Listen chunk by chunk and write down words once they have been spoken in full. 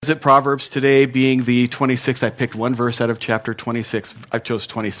Visit Proverbs today being the 26th. I picked one verse out of chapter 26. I chose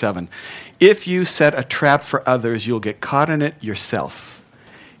 27. If you set a trap for others, you'll get caught in it yourself.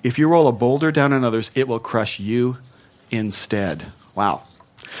 If you roll a boulder down on others, it will crush you instead. Wow.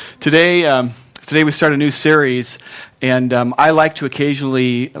 Today we start a new series, and I like to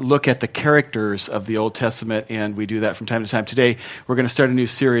occasionally look at the characters of the Old Testament, and we do that from time to time. Today, we're going to start a new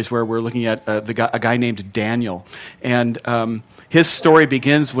series where we're looking at a guy named Daniel. And his story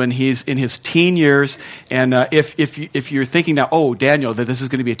begins when he's in his teen years, and if you're thinking now, oh, Daniel, that this is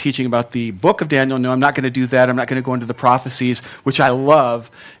going to be a teaching about the book of Daniel, no, I'm not going to do that. I'm not going to go into the prophecies, which I love,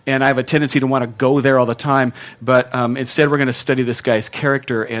 and I have a tendency to want to go there all the time, but instead we're going to study this guy's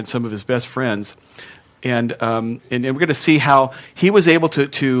character and some of his best friends. And we're going to see how he was able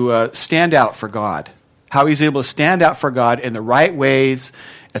to stand out for God, how he's able to stand out for God in the right ways,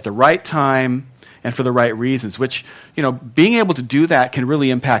 at the right time, and for the right reasons, which, being able to do that can really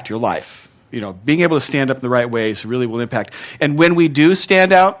impact your life. Being able to stand up in the right ways really will impact. And when we do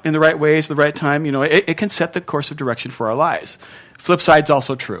stand out in the right ways, the right time, it can set the course of direction for our lives. Flip side's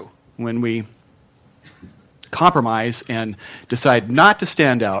also true. When we compromise and decide not to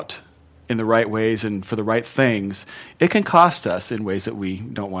stand out in the right ways and for the right things, it can cost us in ways that we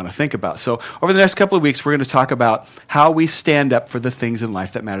don't want to think about. So over the next couple of weeks, we're going to talk about how we stand up for the things in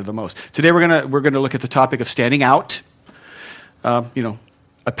life that matter the most. Today, we're going to look at the topic of standing out,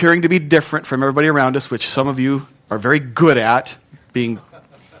 appearing to be different from everybody around us, which some of you are very good at being.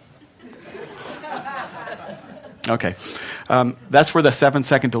 Okay. That's where the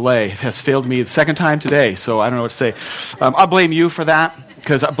 7-second delay has failed me the second time today, so I don't know what to say. I'll blame you for that,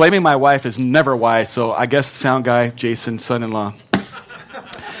 because blaming my wife is never wise, so I guess sound guy, Jason, son-in-law.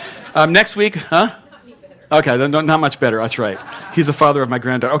 Next week, huh? Okay, then not much better, that's right. He's the father of my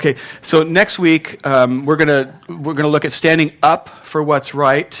granddaughter. Okay, so next week, we're gonna look at standing up for what's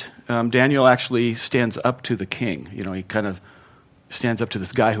right. Daniel actually stands up to the king. He kind of stands up to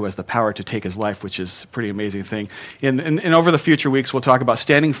this guy who has the power to take his life, which is a pretty amazing thing. And over the future weeks, we'll talk about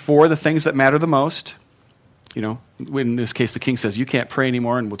standing for the things that matter the most. In this case, the king says, you can't pray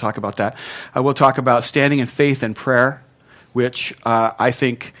anymore, and we'll talk about that. We'll talk about standing in faith and prayer, which I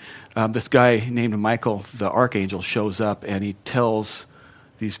think this guy named Michael, the archangel, shows up, and he tells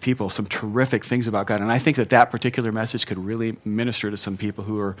these people some terrific things about God. And I think that particular message could really minister to some people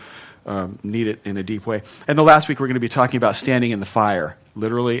who are need it in a deep way. And the last week, we're going to be talking about standing in the fire,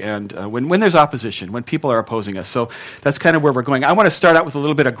 literally, and when there's opposition, when people are opposing us. So that's kind of where we're going. I want to start out with a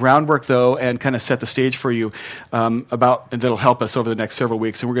little bit of groundwork, though, and kind of set the stage for you and that'll help us over the next several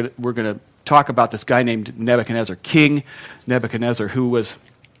weeks. And we're going to talk about this guy named Nebuchadnezzar, King Nebuchadnezzar, who was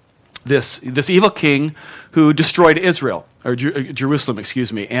this evil king who destroyed Israel, or Jerusalem,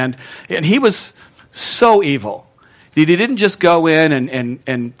 excuse me. And he was so evil that he didn't just go in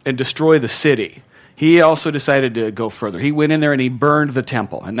and destroy the city. He also decided to go further. He went in there and he burned the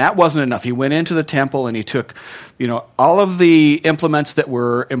temple. And that wasn't enough. He went into the temple and he took, all of the implements that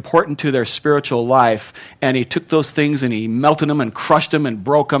were important to their spiritual life, and he took those things and he melted them and crushed them and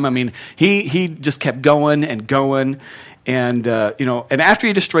broke them. I mean, he just kept going and going. And, and after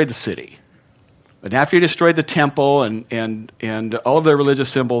he destroyed the city, and after he destroyed the temple and all of their religious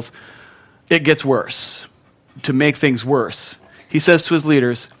symbols, it gets worse. To make things worse, he says to his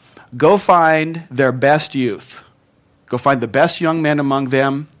leaders, go find their best youth. Go find the best young men among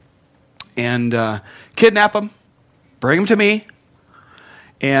them and kidnap them, bring them to me,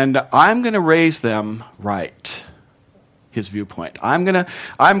 and I'm going to raise them right. His viewpoint. I'm going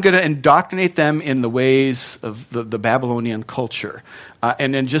to indoctrinate them in the ways of the Babylonian culture.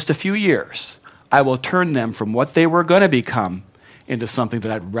 And in just a few years, I will turn them from what they were going to become into something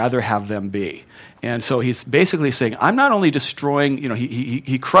that I'd rather have them be. And so he's basically saying, I'm not only destroying,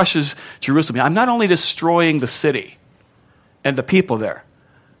 he crushes Jerusalem. I'm not only destroying the city and the people there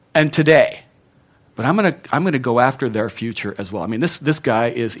and today, but I'm going to go after their future as well. I mean, this guy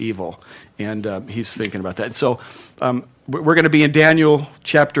is evil, and he's thinking about that. And so we're going to be in Daniel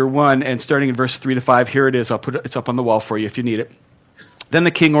chapter 1, and starting in verse 3 to 5. Here it is. It's up on the wall for you if you need it. Then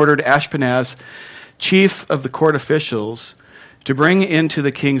the king ordered Ashpenaz, chief of the court officials, to bring into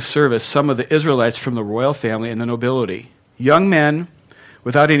the king's service some of the Israelites from the royal family and the nobility, young men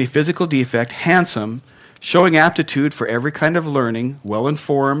without any physical defect, handsome, showing aptitude for every kind of learning,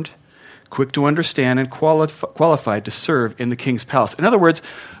 well-informed, quick to understand, and qualified to serve in the king's palace. In other words,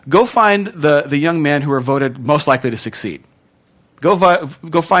 go find the young men who are voted most likely to succeed. Go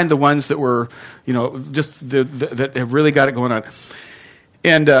find the ones that were, that have really got it going on.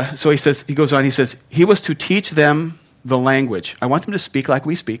 And so he goes on, he says, he was to teach them the language. I want them to speak like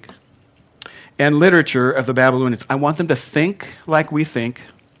we speak. And literature of the Babylonians. I want them to think like we think.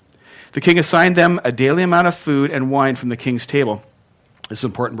 The king assigned them a daily amount of food and wine from the king's table. This is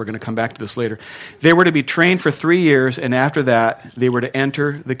important. We're going to come back to this later. They were to be trained for 3 years, and after that, they were to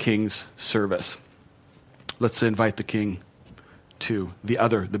enter the king's service. Let's invite the king to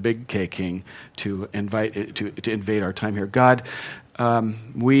the big K king, to invade our time here. God,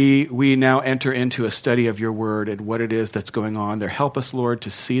 we now enter into a study of your word and what it is that's going on there. Help us, Lord, to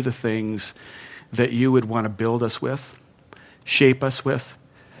see the things that you would want to build us with, shape us with.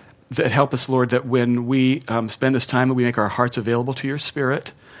 That help us, Lord, that when we spend this time, we make our hearts available to your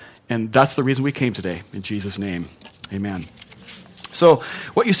Spirit. And that's the reason we came today. In Jesus' name, amen. So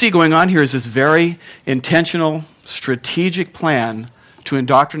what you see going on here is this very intentional, strategic plan to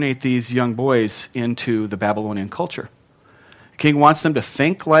indoctrinate these young boys into the Babylonian culture. The king wants them to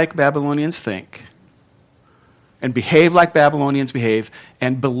think like Babylonians think, and behave like Babylonians behave,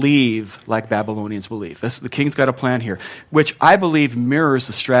 and believe like Babylonians believe. The king's got a plan here, which I believe mirrors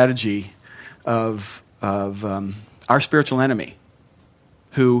the strategy of our spiritual enemy,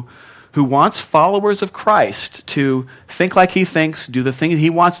 who wants followers of Christ to think like he thinks, do the things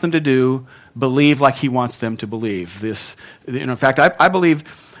he wants them to do, believe like he wants them to believe. In fact, I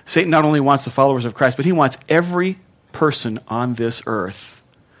believe Satan not only wants the followers of Christ, but he wants every person on this earth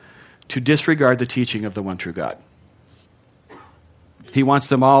to disregard the teaching of the one true God. He wants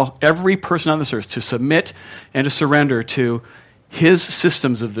them all, every person on this earth, to submit and to surrender to his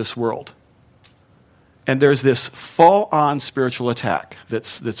systems of this world. And there's this full-on spiritual attack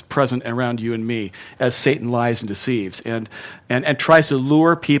that's present around you and me as Satan lies and deceives and tries to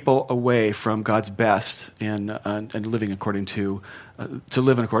lure people away from God's best and living according to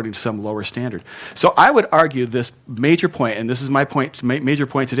some lower standard. So I would argue this major point, and this is my major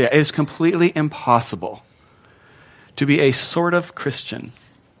point today, it is completely impossible to be a sort of Christian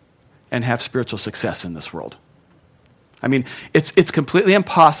and have spiritual success in this world. I mean, it's completely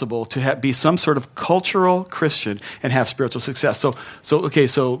impossible to be some sort of cultural Christian and have spiritual success.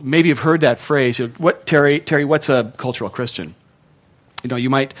 So maybe you've heard that phrase. Terry, what's a cultural Christian? You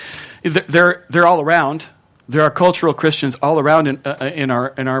might. They're all around. There are cultural Christians all around in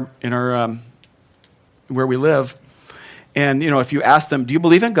our where we live. And, if you ask them, do you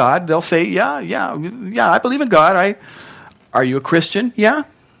believe in God? They'll say, yeah, I believe in God. Are you a Christian? Yeah,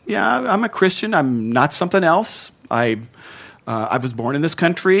 I'm a Christian. I'm not something else. I was born in this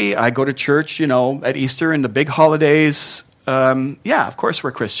country. I go to church, at Easter and the big holidays. Yeah, of course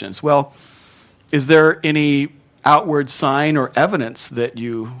we're Christians. Well, is there any outward sign or evidence that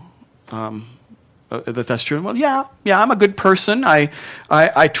you that's true? Well, yeah, I'm a good person. I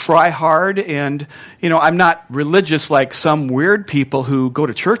try hard, and I'm not religious like some weird people who go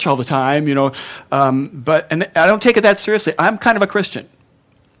to church all the time. But I don't take it that seriously. I'm kind of a Christian,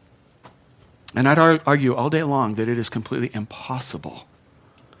 and I'd argue all day long that it is completely impossible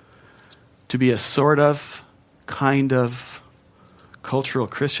to be a sort of, kind of cultural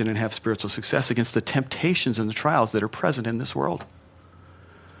Christian and have spiritual success against the temptations and the trials that are present in this world.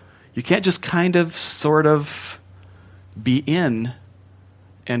 You can't just kind of, sort of be in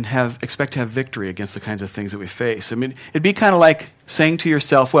and expect to have victory against the kinds of things that we face. I mean, it'd be kind of like saying to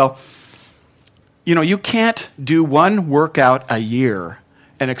yourself, well, you can't do one workout a year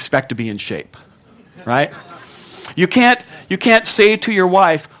and expect to be in shape, right? You can't say to your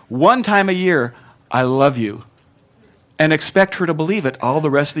wife one time a year, I love you, and expect her to believe it all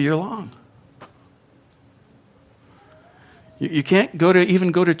the rest of the year long. You can't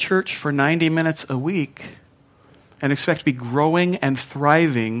even go to church for 90 minutes a week and expect to be growing and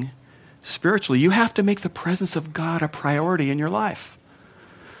thriving spiritually. You have to make the presence of God a priority in your life.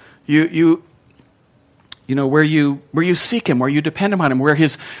 Where you seek Him, where you depend upon Him, where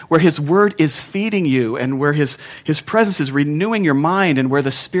His Word is feeding you, and where His presence is renewing your mind, and where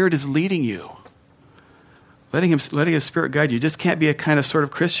the Spirit is leading you. Letting His Spirit guide you. You just can't be a kind of sort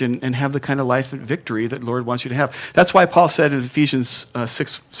of Christian and have the kind of life and victory that the Lord wants you to have. That's why Paul said in Ephesians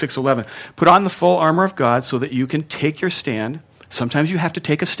 6:11, put on the full armor of God so that you can take your stand. Sometimes you have to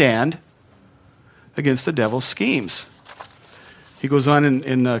take a stand against the devil's schemes. He goes on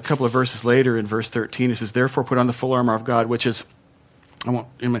in a couple of verses later, in verse 13, he says, therefore put on the full armor of God, which is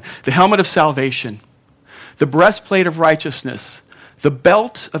the helmet of salvation, the breastplate of righteousness, the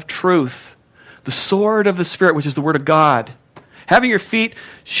belt of truth, the sword of the Spirit, which is the word of God. Having your feet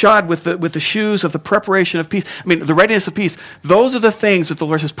shod with the shoes of the preparation of peace. The readiness of peace. Those are the things that the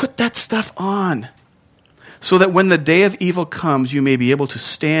Lord says, put that stuff on, so that when the day of evil comes, you may be able to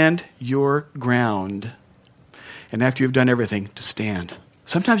stand your ground. And after you've done everything, to stand.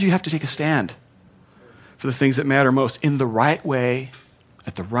 Sometimes you have to take a stand for the things that matter most in the right way,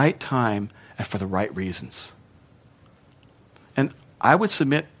 at the right time, and for the right reasons. And I would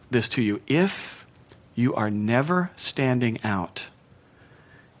submit this to you. If you are never standing out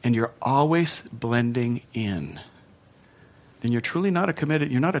and you're always blending in, then you're not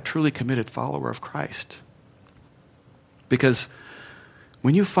a truly committed follower of Christ. Because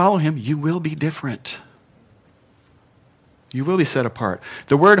when you follow him, you will be different. You will be set apart.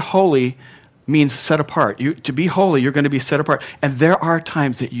 The word holy means set apart. To be holy, you're going to be set apart. And there are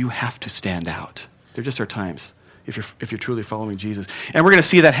times that you have to stand out. There just are times if you're truly following Jesus. And we're going to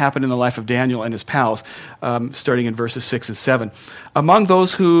see that happen in the life of Daniel and his pals, starting in verses 6 and 7. Among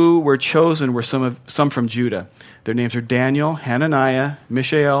those who were chosen were some from Judah. Their names are Daniel, Hananiah,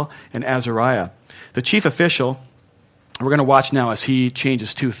 Mishael, and Azariah. The chief official, we're going to watch now as he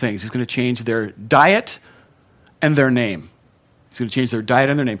changes two things. He's going to change their diet and their name. He's going to change their diet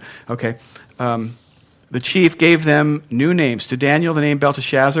and their name. Okay. The chief gave them new names. To Daniel, the name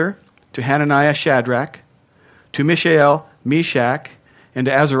Belteshazzar. To Hananiah, Shadrach. To Mishael, Meshach. And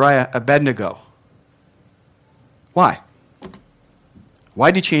to Azariah, Abednego. Why?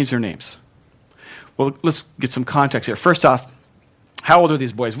 Why did he change their names? Well, let's get some context here. First off, how old are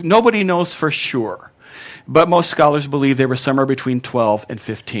these boys? Nobody knows for sure, but most scholars believe they were somewhere between 12 and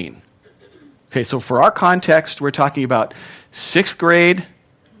 15. Okay, so for our context, we're talking about 6th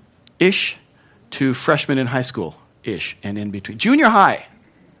grade-ish to freshmen in high school-ish and in between. Junior high.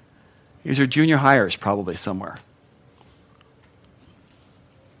 These are junior hires probably somewhere.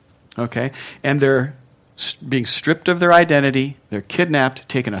 Okay, and they're being stripped of their identity. They're kidnapped,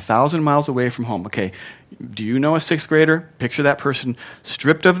 taken 1,000 miles away from home. Okay, do you know a 6th grader? Picture that person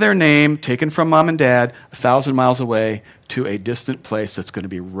stripped of their name, taken from mom and dad, 1,000 miles away to a distant place that's going to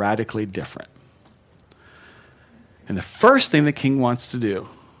be radically different. And the first thing the king wants to do,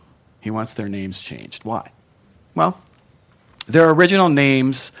 he wants their names changed. Why? Well, their original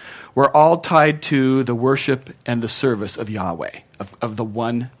names were all tied to the worship and the service of Yahweh, of the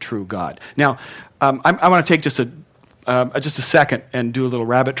one true God. Now, I want to take just a second and do a little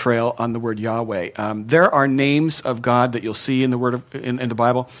rabbit trail on the word Yahweh. There are names of God that you'll see in the in the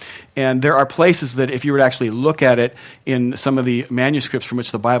Bible, and there are places that if you were to actually look at it in some of the manuscripts from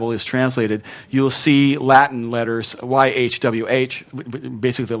which the Bible is translated, you'll see Latin letters, YHWH,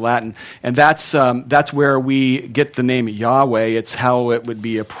 basically Latin, and that's where we get the name Yahweh. It's how it would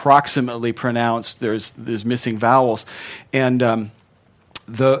be approximately pronounced. There's missing vowels, and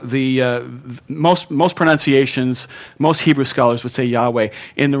most pronunciations, most Hebrew scholars would say Yahweh.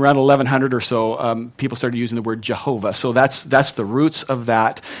 In around 1100 or so, people started using the word Jehovah. So that's the roots of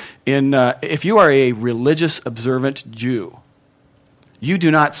that. If you are a religious observant Jew, you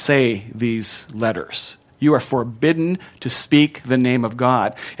do not say these letters. You are forbidden to speak the name of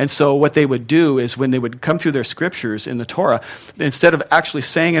God. And so what they would do is when they would come through their scriptures in the Torah, instead of actually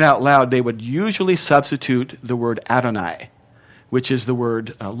saying it out loud, they would usually substitute the word Adonai, which is the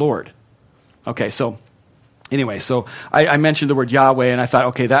word Lord. Okay, so anyway, so I mentioned the word Yahweh, and I thought,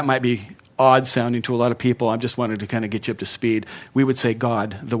 okay, that might be odd sounding to a lot of people. I just wanted to kind of get you up to speed. We would say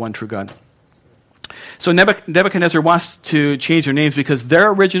God, the one true God. So Nebuchadnezzar wants to change their names because their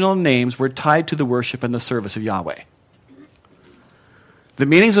original names were tied to the worship and the service of Yahweh. The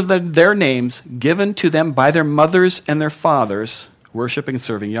meanings of their names given to them by their mothers and their fathers, worshiping and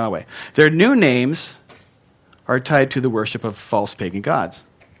serving Yahweh. Their new names are tied to the worship of false pagan gods.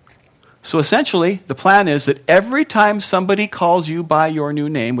 So essentially, the plan is that every time somebody calls you by your new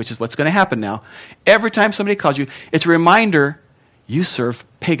name, which is what's going to happen now, every time somebody calls you, it's a reminder you serve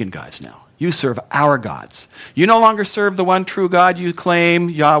pagan gods now. You serve our gods. You no longer serve the one true God you claim,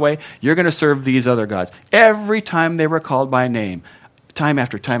 Yahweh. You're going to serve these other gods. Every time they were called by name, time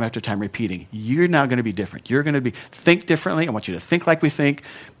after time after time repeating, you're now going to be different. You're going to think differently. I want you to think like we think,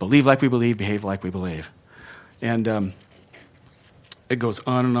 believe like we believe, behave like we believe. And it goes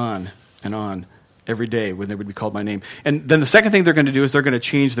on and on every day when they would be called by name. And then the second thing they're going to do is they're going to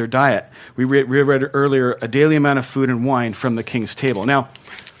change their diet. We read earlier, a daily amount of food and wine from the king's table. Now,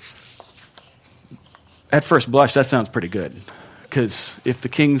 at first blush, that sounds pretty good. Because if the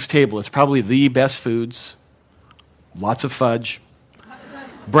king's table, it's probably the best foods, lots of fudge,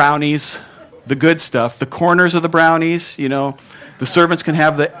 brownies, the good stuff, the corners of the brownies, you know. The servants can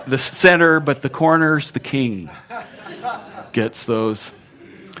have the center, but the corners, the king gets those.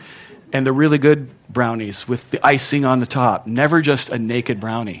 And the really good brownies with the icing on the top. Never just a naked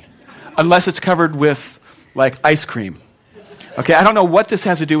brownie. Unless it's covered with, like, ice cream. Okay, I don't know what this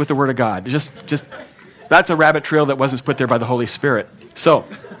has to do with the Word of God. Just that's a rabbit trail that wasn't put there by the Holy Spirit. So,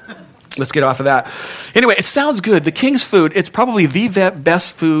 let's get off of that. Anyway, it sounds good. The king's food, it's probably the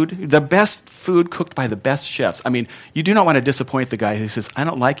best food cooked by the best chefs. I mean, you do not want to disappoint the guy who says, I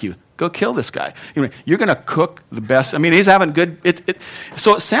don't like you. Go kill this guy. You're going to cook the best. I mean, he's having good.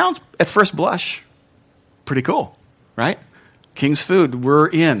 So it sounds, at first blush, pretty cool, right? King's food, we're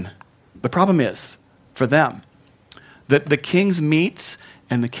in. The problem is, for them, that the king's meats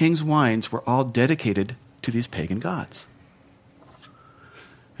and the king's wines were all dedicated to these pagan gods.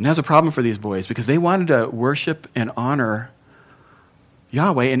 And that's a problem for these boys because they wanted to worship and honor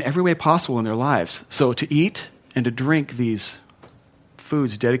Yahweh in every way possible in their lives. So to eat and to drink these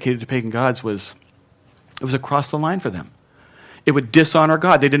foods dedicated to pagan gods was across the line for them. It would dishonor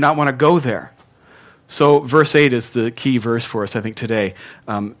God. They did not want to go there. So verse 8 is the key verse for us, I think, today.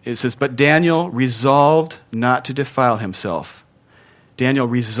 It says, but Daniel resolved not to defile himself. Daniel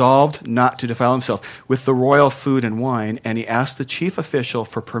resolved not to defile himself with the royal food and wine, and he asked the chief official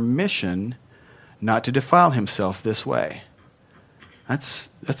for permission not to defile himself this way. That's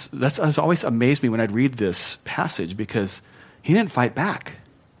always amazed me when I'd read this passage because he didn't fight back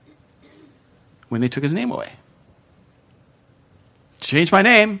when they took his name away. Change my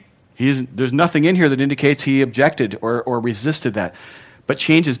name. There's nothing in here that indicates he objected or resisted that. But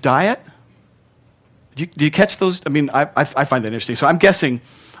change his diet? Do you catch those? I mean, I find that interesting. So I'm guessing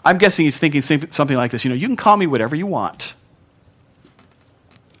he's thinking something like this. You can call me whatever you want.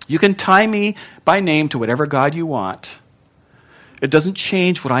 You can tie me by name to whatever God you want. It doesn't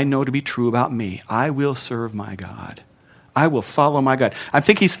change what I know to be true about me. I will serve my God. I will follow my God. I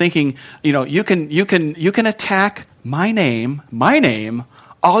think he's thinking, you can attack my name,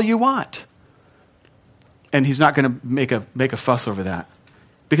 all you want. And he's not going to make a fuss over that.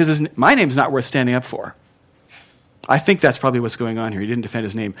 Because my name's not worth standing up for. I think that's probably what's going on here. He didn't defend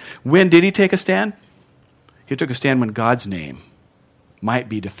his name. When did he take a stand? He took a stand when God's name might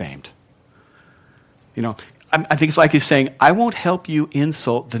be defamed. I think it's like he's saying, I won't help you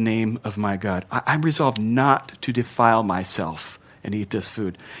insult the name of my God. I'm resolved not to defile myself and eat this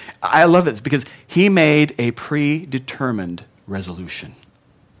food. I love it because he made a predetermined resolution.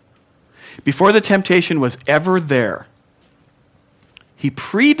 Before the temptation was ever there, he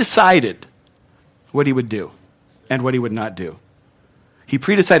pre-decided what he would do and what he would not do. He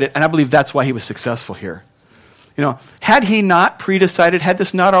pre-decided, and I believe that's why he was successful here. Had he not pre-decided, had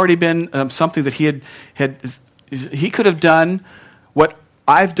this not already been something that he could have done what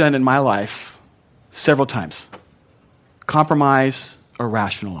I've done in my life several times. Compromise or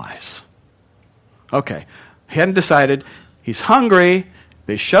rationalize. Okay, he hadn't decided. He's hungry.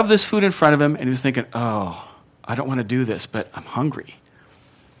 They shoved this food in front of him, and he was thinking, I don't want to do this, but I'm hungry.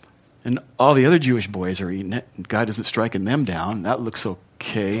 And all the other Jewish boys are eating it, and God isn't striking them down. That looks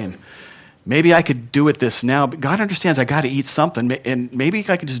okay, and maybe I could do it this now, but God understands I got to eat something, and maybe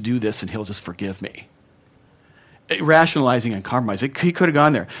I can just do this, and he'll just forgive me. Rationalizing and compromising. He could have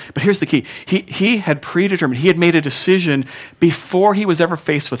gone there. But here's the key. He had predetermined. He had made a decision before he was ever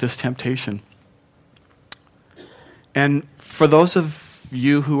faced with this temptation. And for those of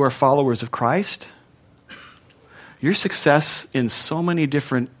you who are followers of Christ, your success in so many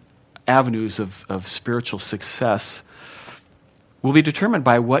different avenues of spiritual success will be determined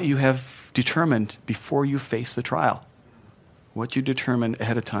by what you have determined before you face the trial. What you determined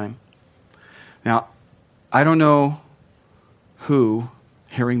ahead of time. Now, I don't know who,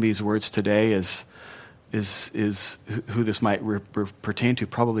 hearing these words today, is who this might pertain to,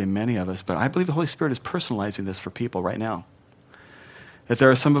 probably many of us, but I believe the Holy Spirit is personalizing this for people right now. That there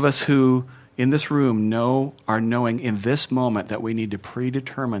are some of us who, in this room, are knowing in this moment that we need to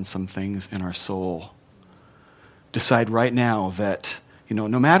predetermine some things in our soul. Decide right now that, no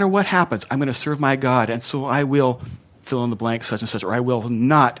matter what happens, I'm going to serve my God, and so I will fill in the blank such and such, or I will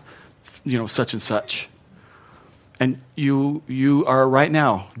not, such and such. And you are right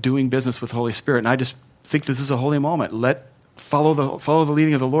now doing business with the Holy Spirit, and I just think this is a holy moment. Follow the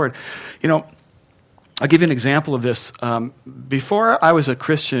leading of the Lord. I'll give you an example of this. Before I was a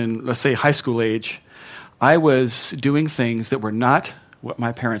Christian, let's say high school age, I was doing things that were not what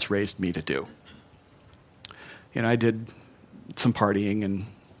my parents raised me to do. I did some partying and,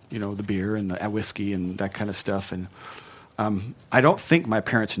 the beer and the whiskey and that kind of stuff. And I don't think my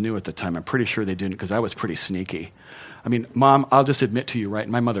parents knew at the time. I'm pretty sure they didn't because I was pretty sneaky. I mean, Mom, I'll just admit to you, right?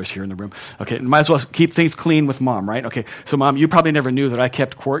 My mother's here in the room. Okay, might as well keep things clean with Mom, right? Okay, so Mom, you probably never knew that I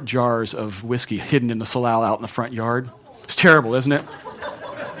kept quart jars of whiskey hidden in the salal out in the front yard. It's terrible, isn't it?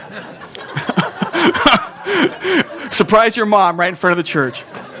 Surprise your mom right in front of the church.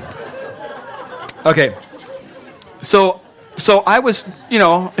 Okay, so I was,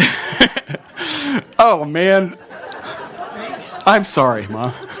 oh man, I'm sorry,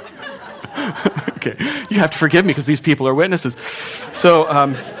 Mom. Okay, you have to forgive me because these people are witnesses. So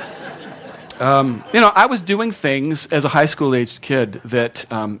I was doing things as a high school-aged kid that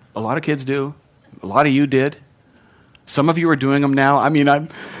a lot of kids do. A lot of you did. Some of you are doing them now.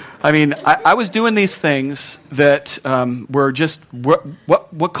 I was doing these things that were just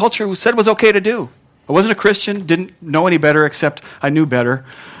what culture said was okay to do. I wasn't a Christian, didn't know any better, except I knew better,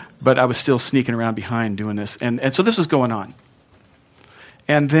 but I was still sneaking around behind doing this. And so this was going on.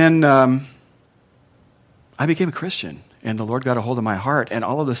 And then I became a Christian, and the Lord got a hold of my heart, and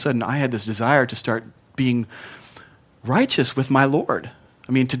all of a sudden I had this desire to start being righteous with my Lord.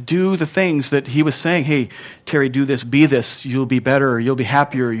 To do the things that he was saying, hey, Terry, do this, be this, you'll be better, you'll be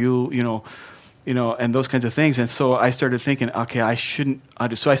happier, and those kinds of things. And so I started thinking, okay, I shouldn't.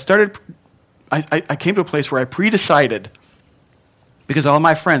 So I came to a place where I pre-decided, because all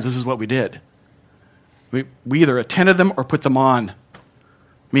my friends, this is what we did. We either attended them or put them on.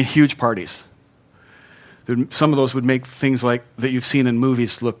 Huge parties. Some of those would make things like that you've seen in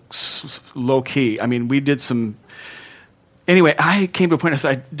movies look low-key. We did some... Anyway, I came to a point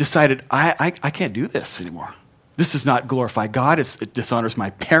where I decided I can't do this anymore. This does not glorify God. It dishonors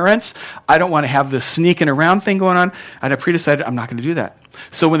my parents. I don't want to have this sneaking around thing going on. And I pre-decided I'm not going to do that.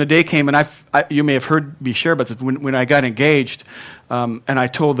 So when the day came, and you may have heard me share about this, when I got engaged, and I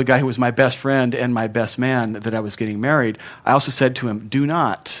told the guy who was my best friend and my best man that I was getting married, I also said to him, do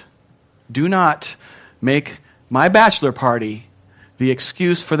not make my bachelor party the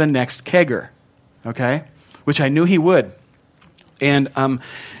excuse for the next kegger, okay? Which I knew he would. And,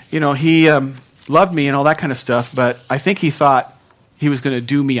 he loved me and all that kind of stuff, but I think he thought he was going to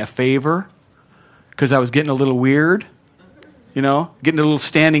do me a favor because I was getting a little weird, getting a little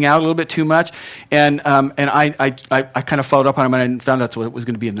standing out a little bit too much. And I kind of followed up on him, and I found out what was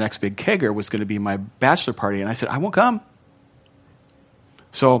going to be the next big kegger was going to be my bachelor party. And I said, I won't come.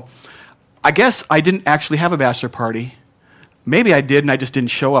 So I guess I didn't actually have a bachelor party. Maybe I did, and I just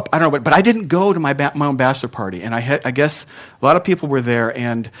didn't show up. I don't know, but I didn't go to my own bachelor party. And I guess a lot of people were there.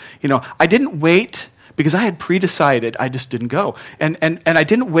 And, I didn't wait because I had pre-decided. I just didn't go. And I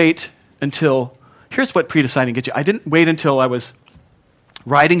didn't wait until, here's what pre-deciding gets you. I didn't wait until I was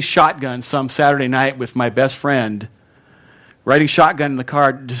riding shotgun some Saturday night with my best friend, riding shotgun in the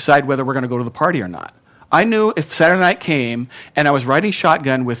car to decide whether we're going to go to the party or not. I knew if Saturday night came and I was riding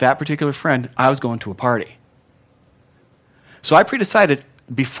shotgun with that particular friend, I was going to a party. So I pre-decided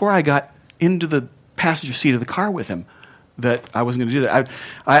before I got into the passenger seat of the car with him that I wasn't going to do that.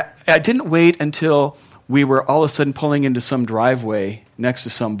 I didn't wait until we were all of a sudden pulling into some driveway next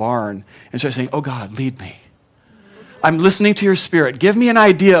to some barn and started saying, oh, God, lead me. I'm listening to your spirit. Give me an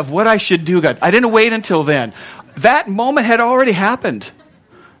idea of what I should do, God. I didn't wait until then. That moment had already happened.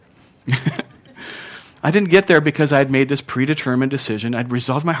 I didn't get there because I had made this predetermined decision. I'd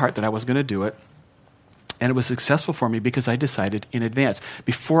resolved my heart that I was going to do it. And it was successful for me because I decided in advance,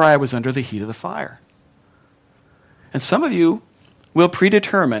 before I was under the heat of the fire. And some of you will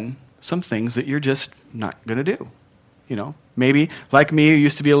predetermine some things that you're just not going to do. Maybe, like me, you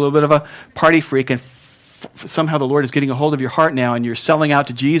used to be a little bit of a party freak, and somehow the Lord is getting a hold of your heart now, and you're selling out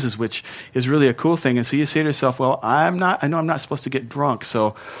to Jesus, which is really a cool thing. And so you say to yourself, well, I know I'm not supposed to get drunk,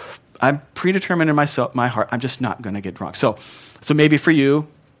 so I'm predetermined in my heart, I'm just not going to get drunk. So maybe for you,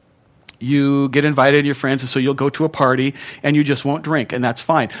 you get invited to your friends, and so you'll go to a party, and you just won't drink, and that's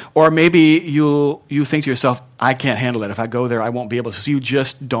fine. Or maybe you think to yourself, I can't handle it. If I go there, I won't be able to. So you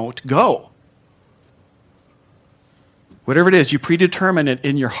just don't go. Whatever it is, you predetermine it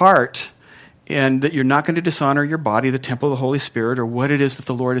in your heart, and that you're not going to dishonor your body, the temple of the Holy Spirit, or what it is that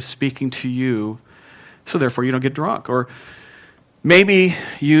the Lord is speaking to you, so therefore you don't get drunk. Or maybe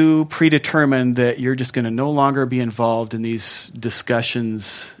you predetermine that you're just going to no longer be involved in these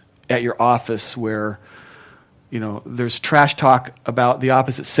discussions at your office where, there's trash talk about the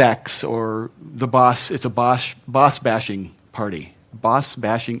opposite sex or the boss. It's a boss bashing party. Boss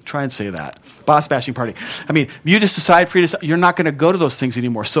bashing, try and say that. Boss bashing party. You just decide you're not going to go to those things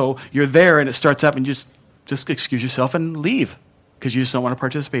anymore. So you're there and it starts up and you just excuse yourself and leave because you just don't want to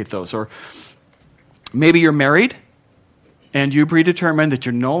participate in those. Or maybe you're married and you predetermine that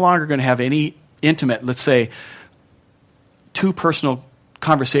you're no longer going to have any intimate, let's say, too personal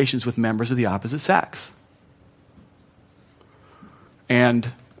conversations with members of the opposite sex.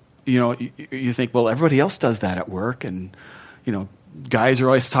 And, you think, well, everybody else does that at work. And, guys are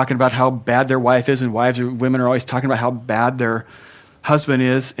always talking about how bad their wife is, and women are always talking about how bad their husband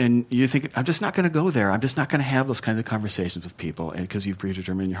is. And you think, I'm just not going to go there. I'm just not going to have those kinds of conversations with people because you've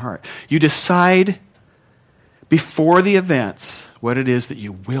predetermined in your heart. You decide before the events what it is that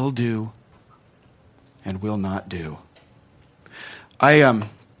you will do and will not do. I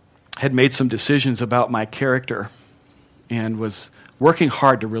had made some decisions about my character and was working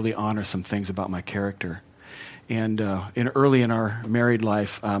hard to really honor some things about my character. And early in our married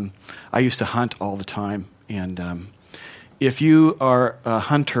life, I used to hunt all the time. And if you are a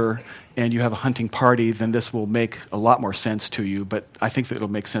hunter and you have a hunting party, then this will make a lot more sense to you. But I think that it'll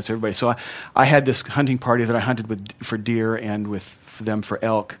make sense to everybody. So I had this hunting party that I hunted for deer and for them for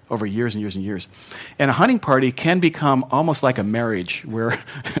elk over years and years and years. And a hunting party can become almost like a marriage, where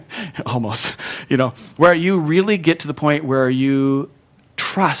where you really get to the point where you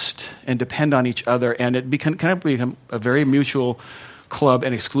trust and depend on each other, and it kind of become a very mutual club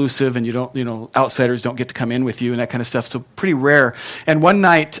and exclusive, and you don't, outsiders don't get to come in with you and that kind of stuff. So pretty rare. And one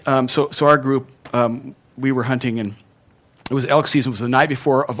night, so our group, we were hunting, and it was elk season. It was the night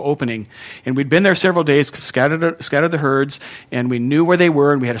before of opening, and we'd been there several days, scattered the herds, and we knew where they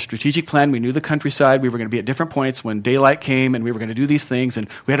were, and we had a strategic plan. We knew the countryside. We were going to be at different points when daylight came, and we were going to do these things, and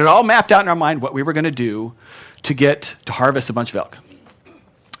we had it all mapped out in our mind what we were going to do to harvest a bunch of elk.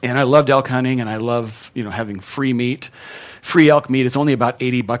 And I loved elk hunting, and I love having free meat. Free elk meat is only about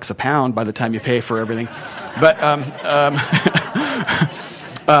 $80 a pound by the time you pay for everything. But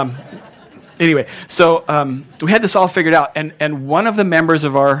anyway, so we had this all figured out, and one of the members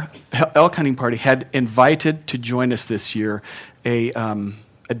of our elk hunting party had invited to join us this year a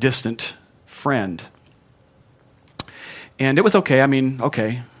distant friend. And it was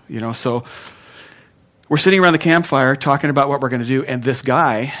okay. So we're sitting around the campfire talking about what we're going to do, and this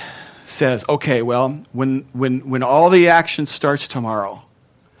guy says, okay, well, when all the action starts tomorrow,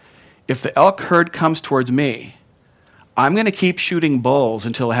 if the elk herd comes towards me, I'm going to keep shooting bulls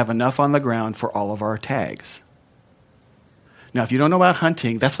until I have enough on the ground for all of our tags. Now, if you don't know about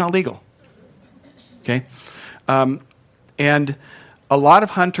hunting, that's not legal. Okay? And a lot of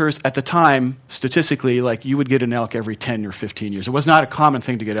hunters at the time, statistically, you would get an elk every 10 or 15 years. It was not a common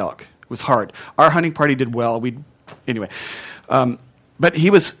thing to get elk. It was hard. Our hunting party did well. But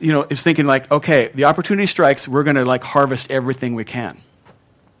he was, is thinking okay, the opportunity strikes, we're going to harvest everything we can.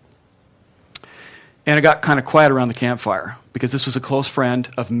 And it got kind of quiet around the campfire because this was a close friend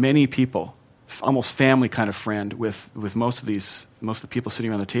of many people, almost family kind of friend with most of the people sitting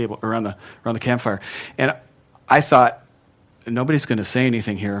around the table, around the campfire. And I thought, nobody's going to say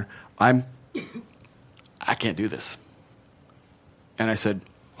anything here. I can't do this. And I said,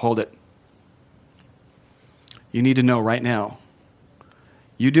 hold it. You need to know right now.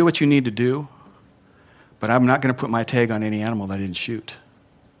 You do what you need to do, but I'm not going to put my tag on any animal that I didn't shoot.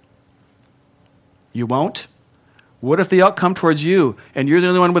 You won't? What if the elk come towards you and you're the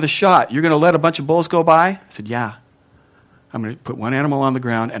only one with a shot? You're going to let a bunch of bulls go by? I said, yeah. I'm going to put one animal on the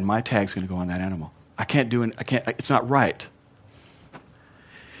ground and my tag's going to go on that animal. It's not right.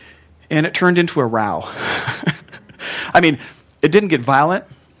 And it turned into a row. It didn't get violent.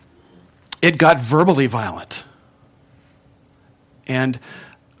 It got verbally violent. And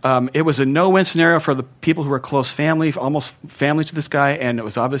it was a no-win scenario for the people who were close family, almost family to this guy, and it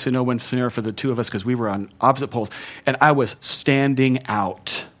was obviously a no-win scenario for the two of us because we were on opposite poles. And I was standing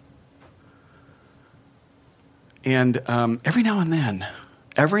out. And every now and then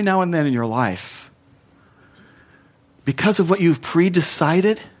in your life, because of what you've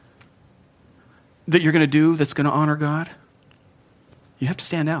pre-decided that you're going to do that's going to honor God, you have to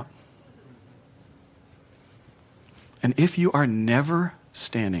stand out. And if you are never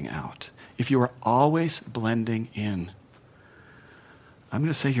standing out, if you are always blending in, I'm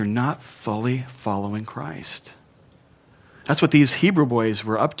going to say you're not fully following Christ. That's what these Hebrew boys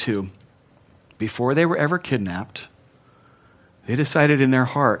were up to before they were ever kidnapped. They decided in their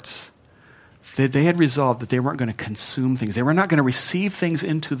hearts that they had resolved that they weren't going to consume things. They were not going to receive things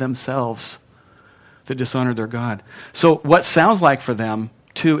into themselves that dishonored their God. So what sounds like for them,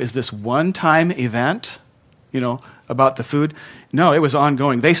 too, is this one-time event, about the food. No, it was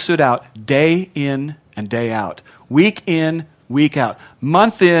ongoing. They stood out day in and day out, week in, week out,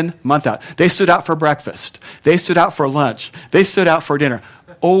 month in, month out. They stood out for breakfast. They stood out for lunch. They stood out for dinner,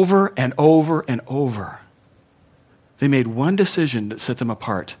 over and over and over. They made one decision that set them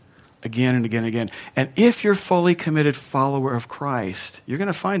apart again and again and again. And if you're a fully committed follower of Christ, you're going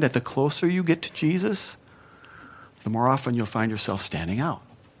to find that the closer you get to Jesus, the more often you'll find yourself standing out.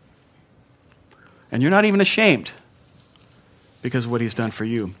 And you're not even ashamed because of what he's done for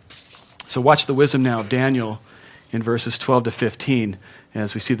you. So watch the wisdom now of Daniel in verses 12 to 15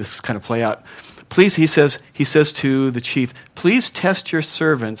 as we see this kind of play out. Please, he says to the chief, please test your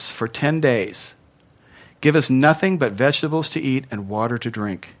servants for 10 days. Give us nothing but vegetables to eat and water to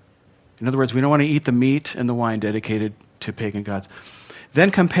drink. In other words, we don't want to eat the meat and the wine dedicated to pagan gods. Then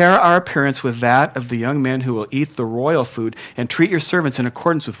compare our appearance with that of the young men who will eat the royal food and treat your servants in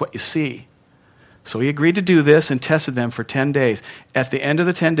accordance with what you see. So he agreed to do this and tested them for 10 days. At the end of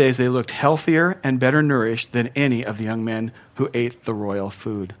the 10 days, they looked healthier and better nourished than any of the young men who ate the royal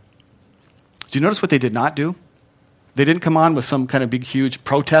food. Do you notice what they did not do? They didn't come on with some kind of big, huge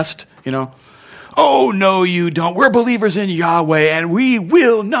protest, Oh, no, you don't. We're believers in Yahweh, and we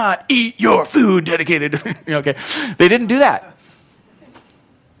will not eat your food dedicated. Okay. They didn't do that.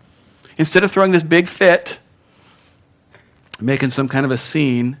 Instead of throwing this big fit, making some kind of a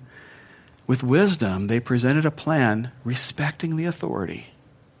scene, with wisdom, they presented a plan respecting the authority.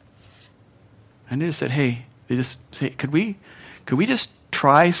 And they just said, could we just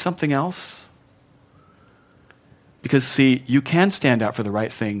try something else? Because, see, you can stand out for the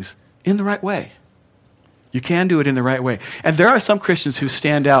right things in the right way. You can do it in the right way. And there are some Christians who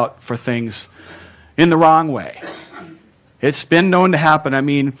stand out for things in the wrong way. It's been known to happen. I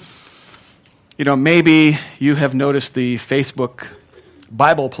mean, maybe you have noticed the Facebook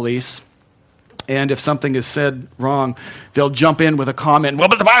Bible police. And if something is said wrong, they'll jump in with a comment, well,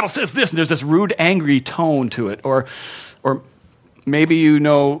 but the Bible says this, and there's this rude, angry tone to it. Or maybe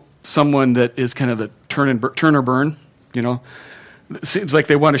someone that is kind of the turn or burn, It seems like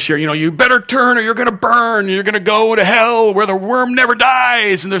they want to share, you better turn or you're going to burn, you're going to go to hell where the worm never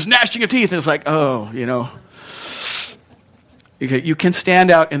dies, and there's gnashing of teeth. And it's like, you can stand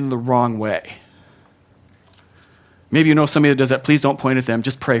out in the wrong way. Maybe somebody that does that. Please don't point at them.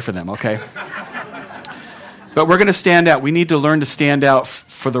 Just pray for them, okay? But we're going to stand out. We need to learn to stand out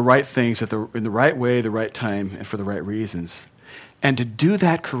for the right things in the right way, the right time, and for the right reasons. And to do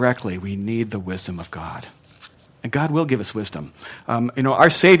that correctly, we need the wisdom of God. And God will give us wisdom. Our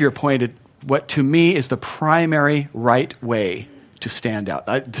Savior pointed what to me is the primary right way to stand out.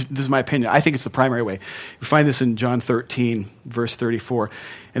 This is my opinion. I think it's the primary way. We find this in John 13, verse 34.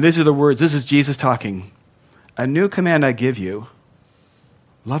 And these are the words. This is Jesus talking. A new command I give you,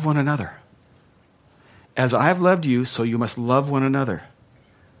 love one another. As I have loved you, so you must love one another.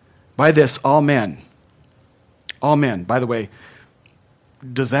 By this, all men, by the way,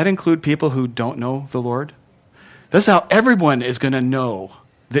 does that include people who don't know the Lord? That's how everyone is going to know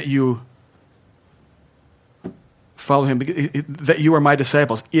that you follow him, that you are my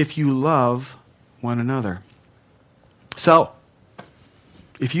disciples, if you love one another. So,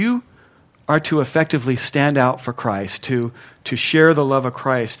 if you are to effectively stand out for Christ, to share the love of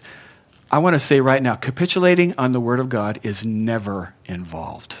Christ, I want to say right now, capitulating on the Word of God is never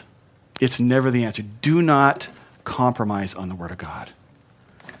involved. It's never the answer. Do not compromise on the Word of God.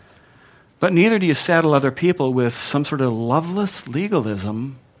 But neither do you saddle other people with some sort of loveless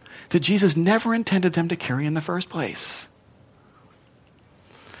legalism that Jesus never intended them to carry in the first place.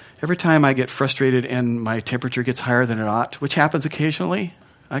 Every time I get frustrated and my temperature gets higher than it ought, which happens occasionally,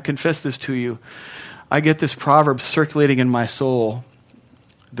 I confess this to you, I get this proverb circulating in my soul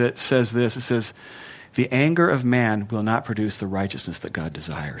that says this. It says, the anger of man will not produce the righteousness that God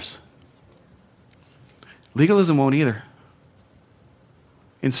desires. Legalism won't either.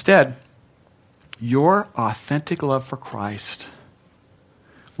 Instead, your authentic love for Christ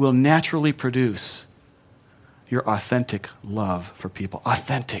will naturally produce your authentic love for people.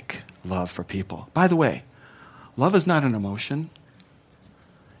 Authentic love for people. By the way, love is not an emotion.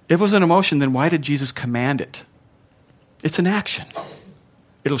 If it was an emotion, then why did Jesus command it? It's an action.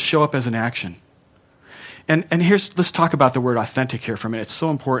 It'll show up as an action. And let's talk about the word authentic here for a minute. It's so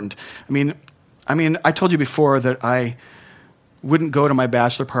important. I mean, I told you before that I wouldn't go to my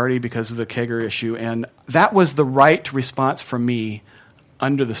bachelor party because of the kegger issue, and that was the right response for me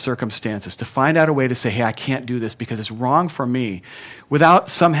under the circumstances, to find out a way to say, hey, I can't do this because it's wrong for me, without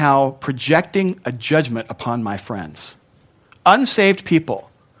somehow projecting a judgment upon my friends. Unsaved people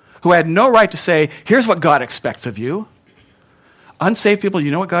who had no right to say, here's what God expects of you. Unsaved people,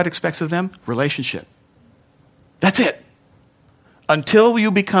 you know what God expects of them? Relationship. That's it. Until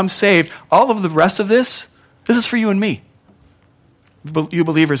you become saved, all of the rest of this is for you and me. You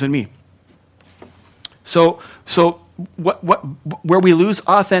believers and me. So where we lose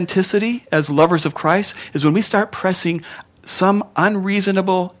authenticity as lovers of Christ is when we start pressing some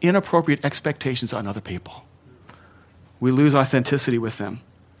unreasonable, inappropriate expectations on other people. We lose authenticity with them.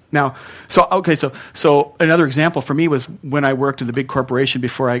 Now, so another example for me was when I worked in the big corporation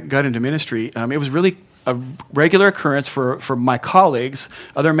before I got into ministry. It was really a regular occurrence for my colleagues,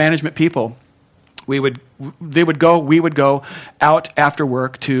 other management people. We would go out after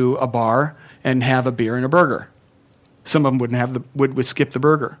work to a bar and have a beer and a burger. Some of them would skip the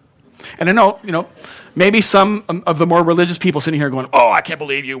burger. And I know, maybe some of the more religious people sitting here going, oh, I can't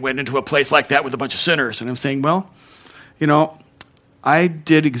believe you went into a place like that with a bunch of sinners. And I'm saying, well, I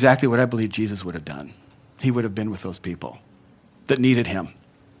did exactly what I believe Jesus would have done. He would have been with those people that needed him.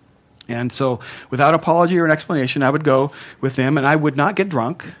 And so without apology or an explanation, I would go with them, and I would not get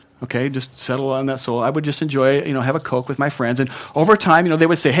drunk. Okay, just settle on that soul. I would just enjoy, have a Coke with my friends. And over time, they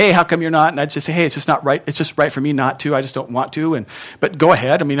would say, hey, how come you're not? And I'd just say, hey, it's just not right. It's just right for me not to. I just don't want to. But go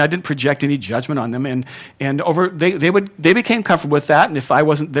ahead. I didn't project any judgment on them. They became comfortable with that. And if I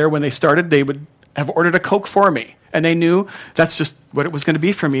wasn't there when they started, they would have ordered a Coke for me. And they knew that's just what it was going to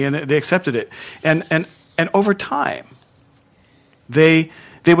be for me, and they accepted it. And over time, they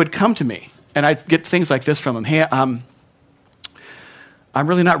would come to me, and I'd get things like this from them. Hey, I'm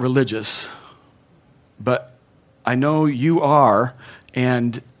really not religious, but I know you are,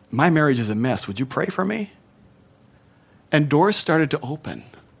 and my marriage is a mess. Would you pray for me? And doors started to open.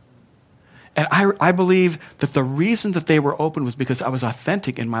 And I believe that the reason that they were open was because I was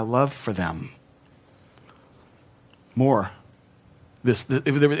authentic in my love for them. More.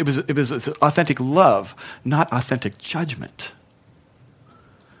 It was authentic love, not authentic judgment.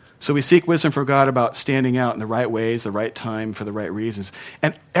 So we seek wisdom from God about standing out in the right ways, the right time, for the right reasons.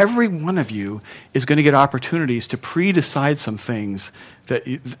 And every one of you is going to get opportunities to pre-decide some things,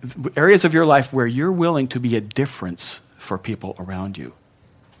 areas of your life where you're willing to be a difference for people around you.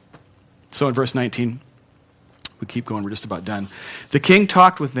 So in verse 19, we keep going, we're just about done. The king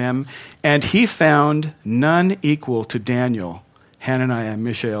talked with them, and he found none equal to Daniel, Hananiah,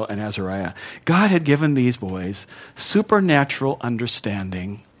 Mishael, and Azariah. God had given these boys supernatural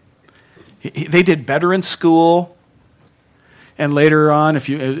understanding. They did better in school, and later on,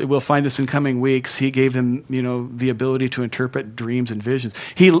 we'll find this in coming weeks, he gave them, the ability to interpret dreams and visions,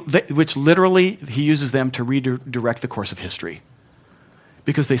 which literally he uses them to redirect the course of history,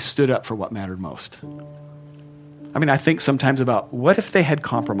 because they stood up for what mattered most. I think sometimes about, what if they had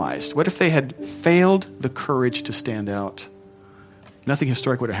compromised? What if they had failed the courage to stand out? Nothing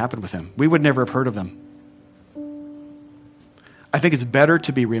historic would have happened with them. We would never have heard of them. I think it's better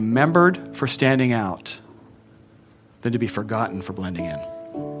to be remembered for standing out than to be forgotten for blending in.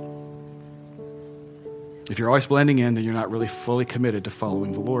 If you're always blending in, then you're not really fully committed to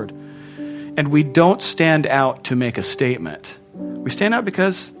following the Lord. And we don't stand out to make a statement. We stand out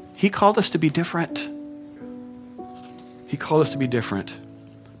because he called us to be different. He called us to be different.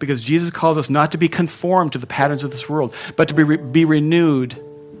 Because Jesus calls us not to be conformed to the patterns of this world, but to be renewed,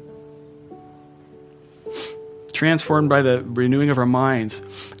 transformed by the renewing of our minds.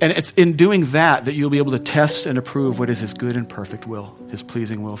 And it's in doing that you'll be able to test and approve what is his good and perfect will, his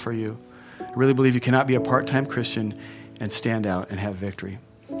pleasing will for you. I really believe you cannot be a part-time Christian and stand out and have victory.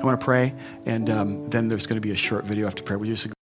 I want to pray, and then there's going to be a short video after prayer. Would you just